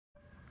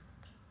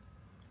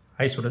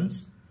Hi students,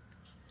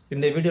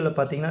 இந்த வீடியோவில்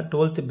பார்த்தீங்கன்னா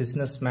 12th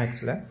business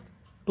mathsல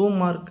 2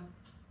 mark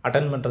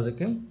attend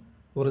பண்ணுறதுக்கு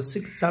ஒரு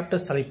 6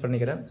 chapters செலக்ட்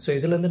பண்ணிக்கிறேன். ஸோ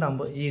இதுலேருந்து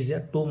நம்ம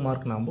ஈஸியாக 2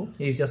 mark நம்ம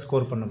ஈஸியாக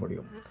ஸ்கோர் பண்ண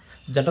முடியும்.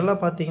 ஜென்ரலாக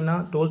பார்த்தீங்கன்னா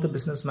 12th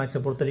business mathஸை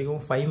பொறுத்த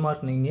வரைக்கும் 5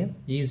 mark நீங்கள்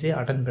ஈஸியாக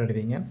அட்டன்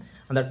பண்ணிடுவீங்க.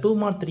 அந்த 2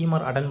 mark 3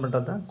 mark அட்டன்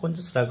பண்ணுறது தான்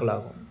கொஞ்சம் ஸ்ட்ரகிள்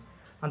ஆகும்.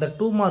 அந்த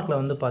 2 markல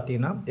வந்து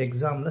பார்த்தீங்கன்னா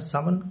எக்ஸாமில்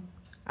 7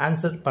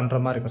 ஆன்சர் பண்ணுற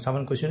மாதிரி இருக்கும்,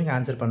 7 கொஸ்டினுக்கு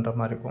ஆன்சர் பண்ணுற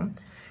மாதிரி இருக்கும்.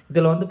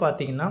 இதில் வந்து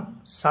பார்த்தீங்கன்னா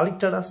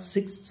செலக்டடாக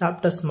 6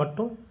 chapters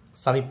மட்டும்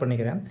செலக்ட்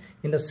பண்ணிக்கிறேன்.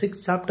 இந்த 6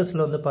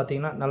 chaptersல வந்து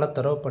பார்த்தீங்கன்னா நல்லா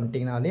தரவு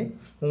பண்ணிட்டீங்கனாலே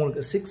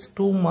உங்களுக்கு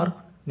 2 mark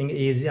நீங்கள்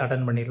ஈஸியாக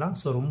அட்டன் பண்ணிடலாம்.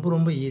 ஸோ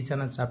ரொம்ப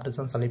ஈஸியான சாப்டர்ஸ்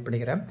தான் செலக்ட்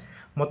பண்ணிக்கிறேன்.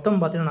 மொத்தம்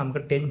பார்த்தீங்கன்னா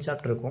நமக்கு 10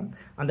 chapter இருக்கும்.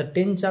 அந்த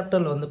 10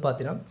 chapterல வந்து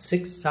பார்த்தீங்கன்னா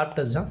 6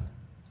 chapters தான்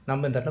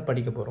நம்ம இந்த இடத்துல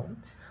படிக்க போகிறோம்.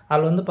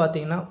 அதில் வந்து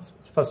பார்த்தீங்கன்னா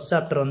ஃபஸ்ட்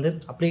சாப்டர் வந்து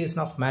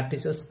application of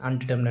matrices and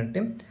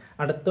determinant,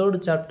 and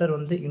third chapter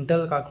வந்து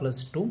internal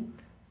calculus 2,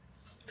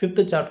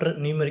 5th chapter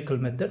numerical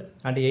method,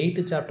 and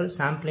 8th chapter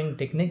sampling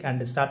technique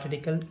and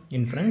statistical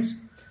inference.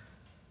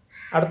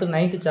 அடுத்து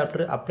 9th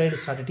chapter applied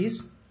statistics,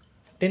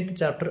 10th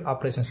chapter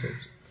operation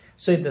science.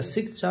 So இந்த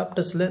 6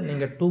 chaptersல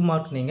நீங்கள் 2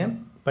 mark நீங்கள்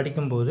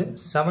படிக்கும்போது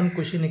 7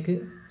 கொஷினுக்கு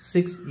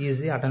 6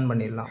 ஈஸியாக attend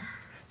பண்ணிடலாம்.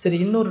 சரி,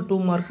 இன்னொரு 2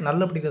 mark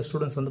நல்ல படிக்கிற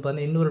ஸ்டூடெண்ட்ஸ் வந்து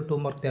பார்த்தீங்கன்னா இன்னொரு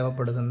 2 mark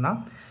தேவைப்படுதுன்னா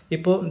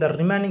இப்போது இந்த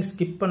ரிமைனிங்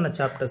ஸ்கிப் பண்ண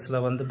சாப்டர்ஸில்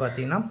வந்து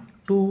பார்த்தீங்கன்னா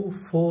 2,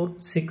 4,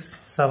 6,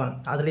 7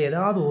 அதில்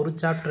ஏதாவது ஒரு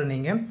சாப்டர்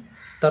நீங்கள்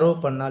தரவு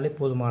பண்ணாலே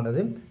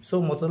போதுமானது. ஸோ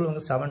மொத்தத்தில்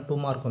உங்களுக்கு 7 2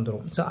 mark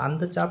வந்துடும். ஸோ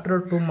அந்த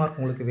சாப்டரோட 2 mark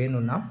உங்களுக்கு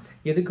வேணும்னா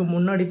இதுக்கு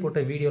முன்னாடி போட்ட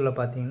வீடியோவில்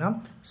பார்த்தீங்கன்னா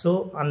ஸோ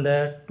அந்த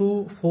 2,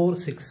 4,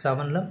 6,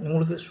 7ல்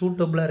உங்களுக்கு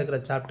சூட்டபுளாக இருக்கிற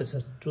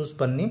சாப்டர்ஸை சூஸ்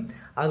பண்ணி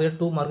அதில்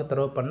 2 mark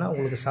தரவு பண்ணால்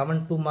உங்களுக்கு 7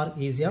 2 mark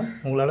ஈஸியாக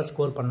உங்களால்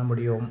ஸ்கோர் பண்ண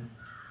முடியும்.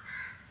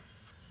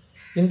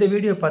 இந்த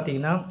வீடியோ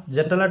பார்த்தீங்கன்னா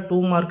ஜென்ரலாக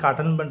 2 mark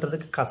அட்டன்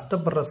பண்ணுறதுக்கு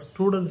கஷ்டப்படுற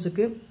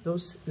ஸ்டூடெண்ட்ஸுக்கு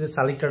இது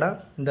செலக்டடாக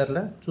இந்த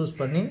இடத்துல சூஸ்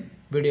பண்ணி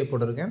வீடியோ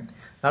போட்டிருக்கேன்.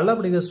 நல்லா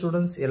படிக்கிற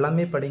ஸ்டூடெண்ட்ஸ்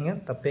எல்லாமே படிங்க,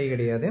 தப்பே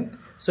கிடையாது.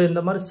 ஸோ இந்த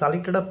மாதிரி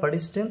செலக்டடாக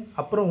படிச்சுட்டு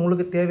அப்புறம்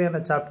உங்களுக்கு தேவையான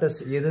சாப்டர்ஸ்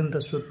எதுன்ற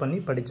ஷூட் பண்ணி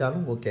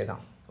படித்தாலும் ஓகே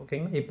தான்.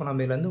 ஓகேங்களா, இப்போ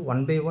நம்ம இதுலேருந்து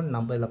 1 by 1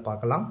 நம்ம இதில்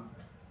பார்க்கலாம்.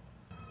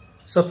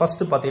 ஸோ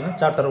ஃபஸ்ட்டு பார்த்தீங்கன்னா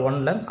சாப்டர்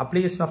 1ல்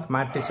application of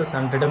matrices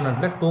and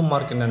டிட்டர்மினன்ட்டில் 2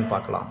 mark என்னென்னு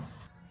பார்க்கலாம்.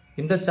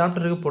 இந்த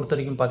சாப்டருக்கு பொறுத்த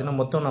வரைக்கும்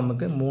பார்த்தீங்கன்னா மொத்தம்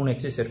நமக்கு 3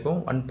 எக்ஸசைஸ் இருக்கும்.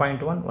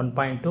 1.1,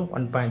 1.2,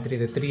 1.3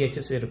 இது 3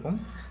 எக்ஸசைஸ் இருக்கும்.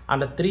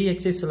 அந்த 3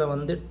 எக்ஸசைஸில்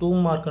வந்து 2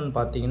 markன்னு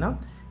பார்த்தீங்கன்னா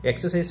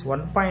எக்ஸசைஸ்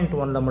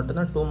 1.1ல்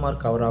மட்டும்தான் 2 mark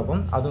கவர்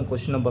ஆகும். அதுவும்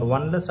கொஸ்டின் நம்பர்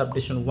 1ல்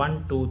சப்டிஷன் 1,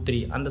 2, 3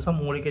 அந்த சம்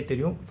உங்களுக்கே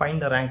தெரியும்,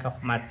 find the rank of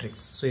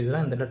matrix. So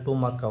இதெல்லாம் இந்த 2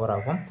 mark கவர்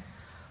ஆகும்.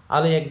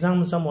 அது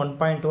எக்ஸாம் சம்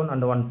 1.1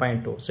 அண்ட்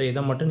 1.2. ஸோ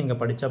இதை மட்டும் நீங்கள்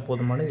படித்தா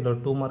போதுமான இதில்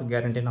 2 mark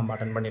கேரண்டி நம்ம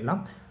அட்டன் பண்ணிடலாம்.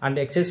 அண்ட்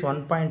எக்ஸசைஸ்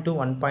 1.2,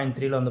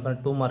 1.3ல் வந்து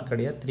 2 mark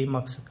கிடையாது, 3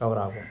 marks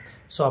கவர் ஆகும்.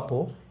 ஸோ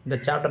அப்போது இந்த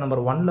சாப்டர்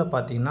நம்பர் 1ல்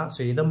பார்த்தீங்கன்னா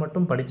ஸோ இதை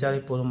மட்டும்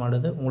படித்தாலே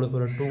போதுமானது, உங்களுக்கு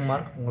ஒரு 2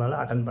 mark உங்களால்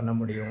அட்டன் பண்ண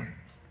முடியும்.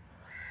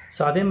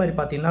 ஸோ அதே மாதிரி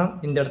பார்த்தீங்கன்னா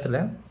இந்த இடத்துல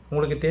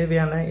உங்களுக்கு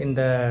தேவையான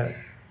இந்த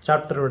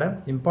சாப்டரோட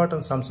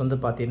இம்பார்ட்டன்ட் சம்ஸ் வந்து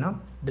பார்த்தீங்கன்னா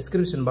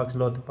டிஸ்கிரிப்ஷன்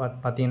பாக்ஸில் வந்து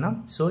பார்த்தீங்கன்னா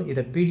ஸோ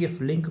இதை PDF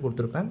லிங்க்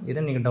கொடுத்துருப்பேன்,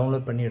 இதை நீங்கள்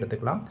டவுன்லோட் பண்ணி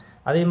எடுத்துக்கலாம்.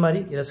 அதே மாதிரி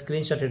இதை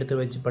ஸ்க்ரீன்ஷாட்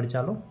எடுத்து வச்சு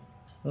படித்தாலும்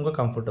உங்கள்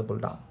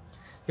கம்ஃபர்டபுள் தான்.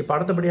 இப்போ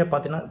அடுத்தபடியாக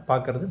பார்த்தீங்கன்னா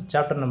பார்க்குறது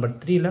சாப்டர் நம்பர்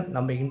 3ல்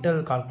நம்ம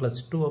இன்டர்னல்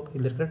கால்குலஸ் 2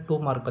 இதில் இருக்கிற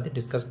 2 mark பற்றி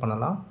டிஸ்கஸ்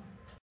பண்ணலாம்.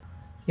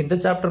 இந்த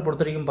சாப்டர்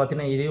பொறுத்த வரைக்கும்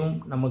பார்த்தீங்கன்னா இதையும்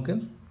நமக்கு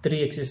 3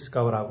 எக்ஸசைஸ்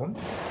கவர் ஆகும்.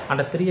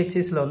 அந்த 3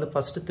 எக்ஸசைஸில் வந்து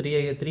ஃபஸ்ட்டு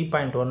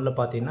 3.1ல்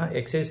பார்த்தீங்கன்னா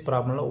எக்ஸசைஸ்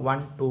ப்ராப்ளமில்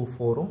 1, 2,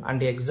 4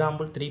 அண்ட்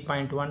எக்ஸாம்பிள்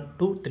 3.1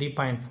 to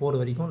 3.4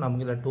 வரைக்கும்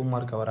நமக்கு இதில் 2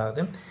 mark கவர்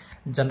ஆகுது.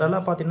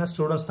 ஜென்ரலாக பார்த்தீங்கன்னா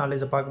ஸ்டூடெண்ட்ஸ்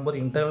நாலேஜை பார்க்கும்போது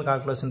இன்டர்னல்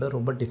கால்குலஸ்ன்றது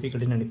ரொம்ப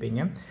டிஃபிகல்ட்டின்னு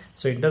நினைப்பீங்க.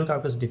 ஸோ இன்டர்னல்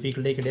கால்குலஸ்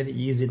டிஃபிகல்ட்டே கிடையாது,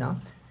 ஈஸி தான்.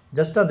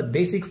 ஜஸ்ட் அந்த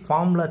பேசிக்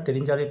ஃபார்முலா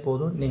தெரிஞ்சாலே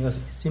போதும், நீங்கள்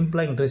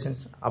சிம்பிளாக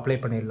இன்ட்ரெஷன்ஸ் அப்ளை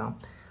பண்ணிடலாம்.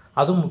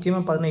 அதுவும்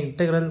முக்கியமாக பார்த்தீங்கன்னா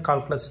இன்டெக்ரல்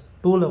கால்குலஸ்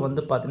 2ல்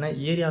வந்து பார்த்தீங்கன்னா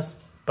ஏரியாஸ்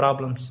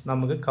ப்ராப்ளம்ஸ்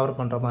நமக்கு கவர்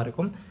பண்ணுற மாதிரி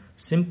இருக்கும்.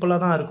 சிம்பிளாக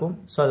தான் இருக்கும்.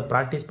 ஸோ அதை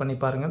ப்ராக்டிஸ் பண்ணி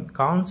பாருங்கள்,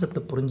 கான்செப்ட்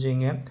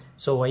புரிஞ்சுங்க.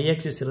 ஸோ ஒய்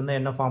ஆக்சிஸ் இருந்தால்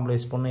என்ன ஃபார்முலா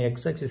யூஸ் பண்ணணும்,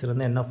 எக்ஸ் ஆக்சிஸ்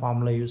இருந்தால் என்ன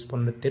ஃபார்முலா யூஸ்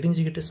பண்ணணும்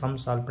தெரிஞ்சுக்கிட்டு சம்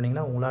சால்வ்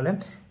பண்ணிங்கன்னா உங்களால்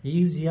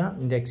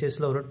ஈஸியாக இந்த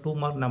எக்ஸசைஸில் ஒரு 2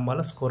 mark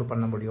நம்மளால் ஸ்கோர்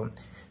பண்ண முடியும்.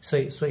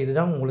 ஸோ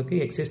இதுதான் உங்களுக்கு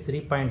எக்ஸசைஸ்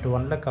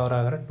 3.1ல் கவர்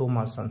ஆகிற 2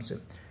 mark சம்ஸு.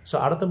 ஸோ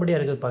அடுத்தபடியாக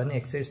இருக்கிறது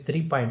பார்த்தீங்கன்னா எக்ஸசைஸ்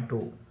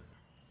 3.2.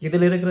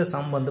 இதில் இருக்கிற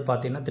சம் வந்து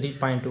பார்த்தீங்கன்னா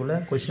 3.2ல்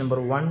கொஸ்டின்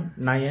நம்பர் 1,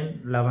 9,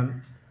 11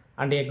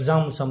 அண்ட்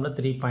எக்ஸாம் சம்மில்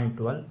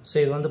 3.12. ஸோ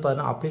இது வந்து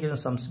பார்த்தீங்கன்னா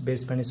அப்ளிகேஷன் சம்ஸ்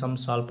பேஸ் பண்ணி சம்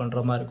சால்வ்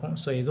பண்ணுற மாதிரி இருக்கும்.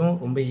 ஸோ இதுவும்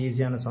ரொம்ப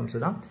ஈஸியான சம்ஸ்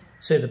தான்.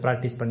 ஸோ இதை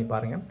ப்ராக்டிஸ் பண்ணி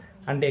பாருங்கள்.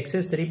 அண்ட்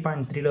எக்ஸசைஸ்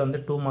 3.3ல் வந்து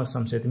 2 mark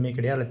சம்ஸ் எதுவுமே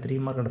கிடையாது, அதில் 3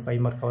 mark அண்ட் 5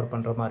 mark கவர்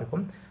பண்ணுற மாதிரி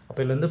இருக்கும். அப்போ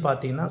இதில் வந்து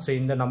பார்த்தீங்கன்னா ஸோ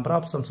இந்த நம்பர்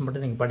ஆஃப் சம்ஸ்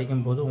மட்டும் நீங்கள்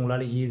படிக்கும்போது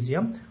உங்களால்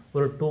ஈஸியாக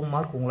ஒரு 2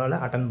 mark உங்களால்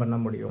அட்டன் பண்ண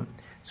முடியும்.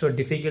 ஸோ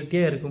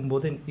டிஃபிகல்ட்டியாக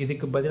இருக்கும்போது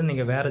இதுக்கு பதிலாக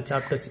நீங்கள் வேறு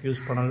சாப்டர்ஸ்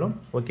யூஸ் பண்ணாலும்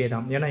ஓகே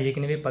தான். ஏன்னா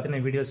ஏற்கனவே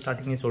பார்த்தீங்கன்னா வீடியோ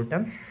ஸ்டார்டிங்கே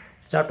சொல்லிட்டேன்,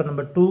 சாப்டர்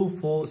நம்பர் 2,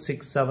 4,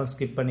 6, 7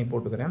 ஸ்கிப் பண்ணி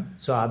போட்டுக்கிறேன்.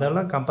 ஸோ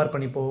அதெல்லாம் கம்பேர்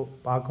பண்ணி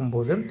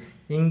பார்க்கும்போது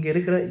இங்கே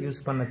இருக்கிற யூஸ்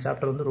பண்ண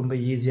சாப்டர் வந்து ரொம்ப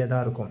ஈஸியாக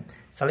தான் இருக்கும்.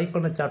 செலக்ட்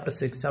பண்ண சாப்டர்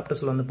 6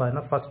 சாப்டர்ஸில் வந்து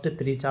பார்த்தீங்கன்னா ஃபஸ்ட்டு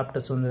 3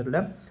 chapters வந்து இதில்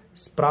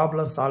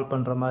ப்ராப்ளம் சால்வ்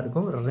பண்ணுற மாதிரி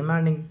இருக்கும்.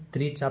 ரிமைனிங்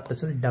 3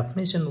 chapters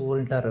டெஃபினேஷன்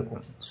ஓரியன்டாக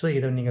இருக்கும். ஸோ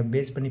இதை நீங்கள்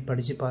பேஸ் பண்ணி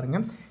படித்து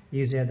பாருங்கள்,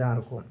 ஈஸியாக தான்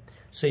இருக்கும்.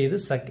 ஸோ இது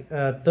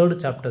தேர்ட்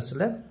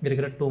சாப்டர்ஸில்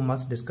இருக்கிற 2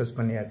 marks டிஸ்கஸ்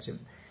பண்ணியாச்சு.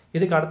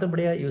 இதுக்கு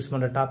அடுத்தபடியாக யூஸ்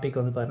பண்ணுற டாபிக்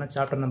வந்து பார்த்தீங்கன்னா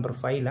chapter number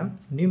 5ல்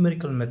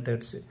numerical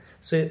methods.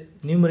 So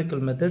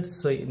numerical methods,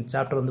 so இந்த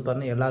சாப்டர் வந்து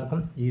பார்த்தீங்கன்னா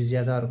எல்லாருக்கும்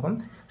ஈஸியாக தான் இருக்கும்.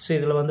 ஸோ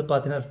இதில் வந்து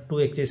பார்த்தீங்கன்னா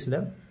 2 எக்ஸைஸில்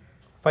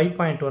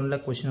 5.1ல்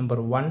கொஷின்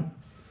நம்பர் 1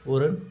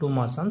 ஒரு 2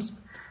 mark sums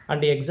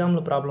and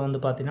example problem வந்து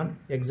பார்த்தீங்கன்னா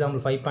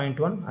எக்ஸாம்பிள்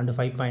 5.1 அண்ட்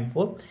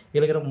 5.4 இதில்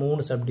இருக்கிற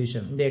 3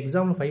 சப்டிவிஷன். இந்த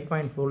எக்ஸாம்பிள்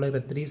 5.4ல்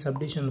இருக்கிற 3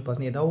 சப்டிவிஷன்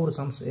பார்த்தீங்கன்னா ஏதாவது ஒரு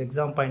sums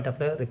exam point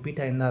of repeat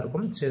ஆகிருந்தா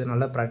இருக்கும். ஸோ இதை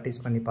நல்லா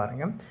ப்ராக்டிஸ் பண்ணி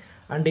பாருங்கள்.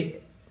 அண்டு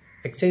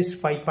எக்ஸைஸ்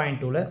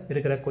 5.2ல்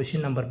இருக்கிற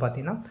கொஷின் நம்பர்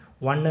பார்த்தீங்கன்னா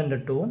 1 and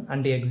 2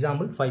 அண்ட்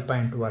எக்ஸாம்பிள்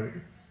 5.12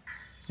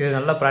 இது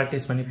நல்லா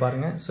ப்ராக்டிஸ் பண்ணி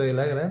பாருங்கள். ஸோ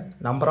இதில் இருக்கிற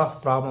நம்பர் ஆஃப்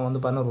ப்ராப்ளம்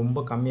வந்து பார்த்தீங்கன்னா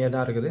ரொம்ப கம்மியாக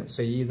தான் இருக்குது.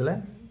 ஸோ இதில்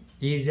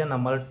ஈஸியாக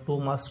நம்மளால் 2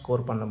 மார்க்ஸ்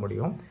ஸ்கோர் பண்ண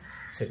முடியும்.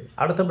 சரி,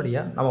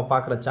 அடுத்தபடியாக நம்ம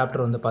பார்க்குற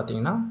சாப்டர் வந்து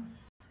பார்த்திங்கன்னா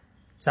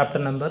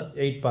சாப்டர் நம்பர்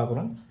 8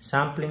 பார்க்குறோம்.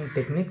 Sampling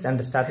techniques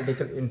and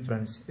statistical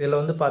inference. இதில்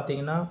வந்து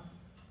பார்த்திங்கன்னா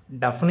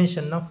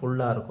டெஃபினிஷன் தான்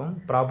ஃபுல்லாக இருக்கும்,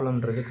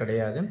 ப்ராப்ளம்ன்றது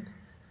கிடையாது.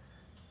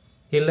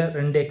 இதில்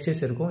 2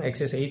 எக்ஸைஸ் இருக்கும்,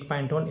 எக்ஸைஸ்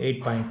 8.1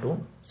 8.2.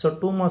 ஸோ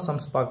 2 மார்க்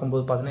சம்ஸ்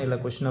பார்க்கும்போது பார்த்தீங்கன்னா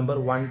இதில் கொஷின்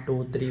நம்பர் 1 2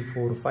 3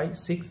 4 5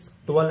 6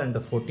 12 and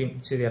 14.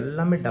 ஸோ இது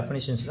எல்லாமே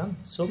டெஃபினிஷன்ஸ் தான்.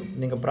 ஸோ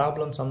நீங்கள்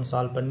ப்ராப்ளம் சம்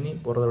சால்வ் பண்ணி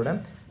போகிறத விட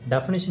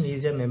டெஃபினிஷன்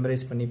ஈஸியாக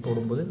மெமரைஸ் பண்ணி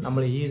போடும்போது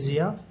நம்மளை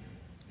ஈஸியாக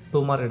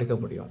 2 மார்க் எடுக்க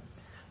முடியும்.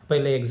 இப்போ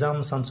இல்லை எக்ஸாம்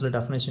சம்ஸில்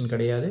டெஃபினேஷன்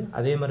கிடையாது.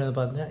 அதே மாதிரி வந்து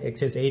பார்த்தீங்கன்னா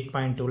எக்ஸைஸ்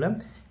 8.2ல்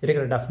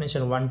இருக்கிற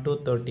டெஃபினேஷன் 1 to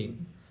 13.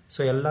 ஸோ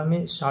எல்லாமே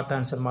ஷார்ட்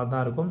ஆன்சர் மாதிரி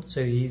தான் இருக்கும். ஸோ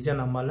இது ஈஸியாக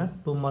நம்மளால்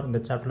 2 மார்க்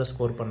இந்த சாப்டரில்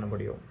ஸ்கோர் பண்ண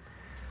முடியும்.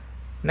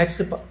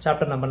 நெக்ஸ்ட்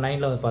சாப்டர் நம்பர்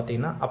 9ல் வந்து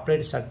பார்த்தீங்கன்னா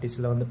அப்ளைட்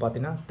ஸ்டாட்டிஸ்டிக்ஸில் வந்து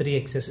பார்த்தீங்கன்னா 3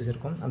 எக்ஸசைஸ்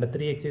இருக்கும். அந்த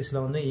 3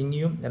 எக்ஸசைஸில் வந்து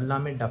இங்கேயும்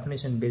எல்லாமே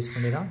டெஃபினேஷன் பேஸ்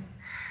பண்ணி தான்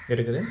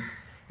இருக்குது.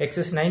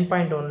 Exercise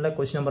 9.1ல்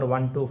question number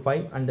 1 to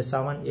 5 and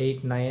 7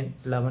 8 9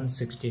 11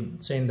 16.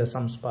 So இந்த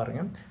சம்ஸ்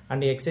பாருங்கள்.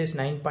 அண்ட் எக்ஸசைஸ்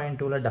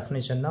 9.2ல்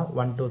டெஃபினேஷன் தான்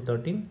 1 to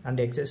 13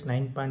 and exercise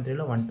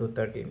 9.3ல் 1 to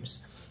 13.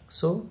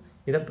 So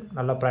இதை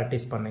நல்லா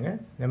ப்ராக்டிஸ் பண்ணுங்கள்,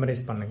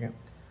 மெமரைஸ் பண்ணுங்கள்.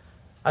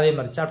 அதே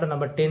மாதிரி chapter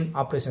number 10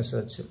 operation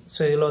search. So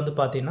இதில் வந்து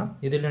பார்த்தீங்கன்னா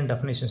இதுலேயும்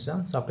டெஃபினேஷன்ஸ்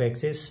தான். ஸோ அப்போ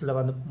எக்ஸைஸில்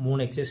வந்து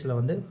 3 எக்ஸைஸில்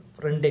வந்து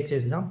 2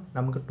 எக்ஸைஸ் தான்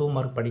நமக்கு 2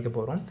 மார்க் படிக்க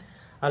போகிறோம்.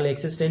 அதில்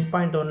எக்ஸைஸ்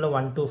 10.1ல்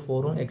 1 to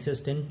 4ம்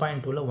எக்ஸைஸ்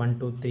 10.2ல் 1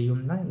 to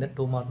 3ம் தான் இந்த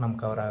 2 மார்க்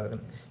நமக்கு கவர் ஆகுது.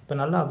 இப்போ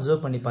நல்லா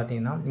அப்சர்வ் பண்ணி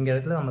பார்த்தீங்கன்னா இந்த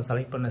இடத்துல நம்ம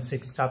செலக்ட் பண்ண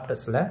 6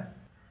 சாப்டர்ஸில்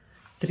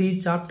 3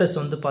 சாப்டர்ஸ்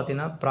வந்து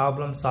பார்த்தீங்கன்னா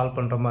ப்ராப்ளம் சால்வ்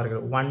பண்ணுற மாதிரி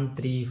இருக்குது. 1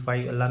 3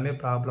 5 எல்லாமே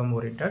ப்ராப்ளம்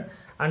ஓரியன்டட்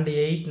அண்ட்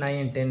 8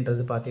 9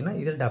 10ன்றது பார்த்தீங்கன்னா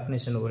இது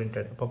டெஃபினேஷன்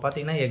ஓரியன்டட். இப்போ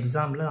பார்த்தீங்கன்னா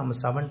எக்ஸாமில் நம்ம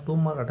 7 2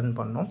 மார்க் அட்டன்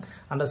பண்ணோம்.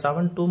 அந்த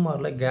 7 2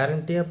 மார்க்கில்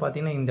கேரண்டியாக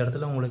பார்த்தீங்கன்னா இந்த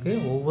இடத்துல உங்களுக்கு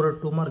ஒவ்வொரு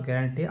 2 மார்க்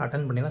கேரண்டியாக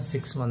அட்டன் பண்ணிங்கன்னா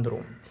 6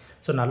 வந்துடும்.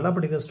 ஸோ நல்லா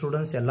படிக்கிற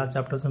ஸ்டூடெண்ட்ஸ் எல்லா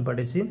சாப்டர்ஸும்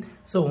படித்து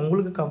ஸோ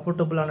உங்களுக்கு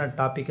கம்ஃபர்டபுளான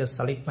டாப்பிக்கை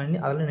செலக்ட் பண்ணி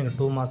அதில் நீங்கள்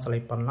 2 மார்க்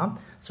செலக்ட் பண்ணலாம்.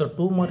 ஸோ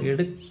 2 மார்க்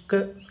எடுக்க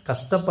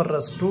கஷ்டப்படுற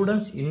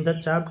ஸ்டூடெண்ட்ஸ் இந்த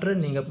சாப்டரை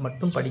நீங்கள்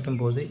மட்டும்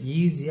படிக்கும்போது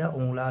ஈஸியாக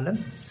உங்களால்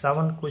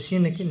 7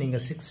 கொஷினுக்கு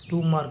நீங்கள் 6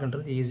 2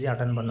 மார்க்ன்றது ஈஸியாக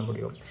அட்டன் பண்ண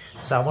முடியும்.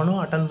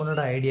 7ம் அட்டன்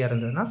பண்ணோட ஐடியா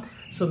இருந்ததுன்னா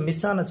ஸோ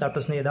மிஸ் ஆன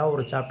சாப்டர்ஸ்னு ஏதாவது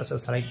ஒரு சாப்டர்ஸை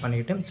செலக்ட்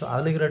பண்ணிக்கிட்டு ஸோ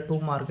அதில் இருக்கிற 2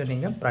 மார்க்கை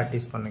நீங்கள்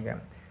ப்ராக்டிஸ்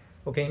பண்ணுங்கள்.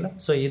 ஓகேங்களா?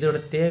 ஸோ இதோட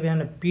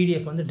தேவையான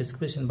பிடிஎஃப் வந்து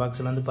டிஸ்கிரிப்ஷன்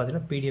பாக்ஸில் வந்து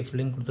பார்த்தீங்கன்னா பிடிஎஃப்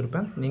லிங்க்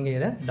கொடுத்துருப்பேன். நீங்கள்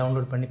இதை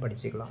டவுன்லோட் பண்ணி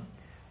படிச்சுக்கலாம்.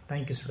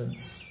 Thank you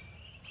students.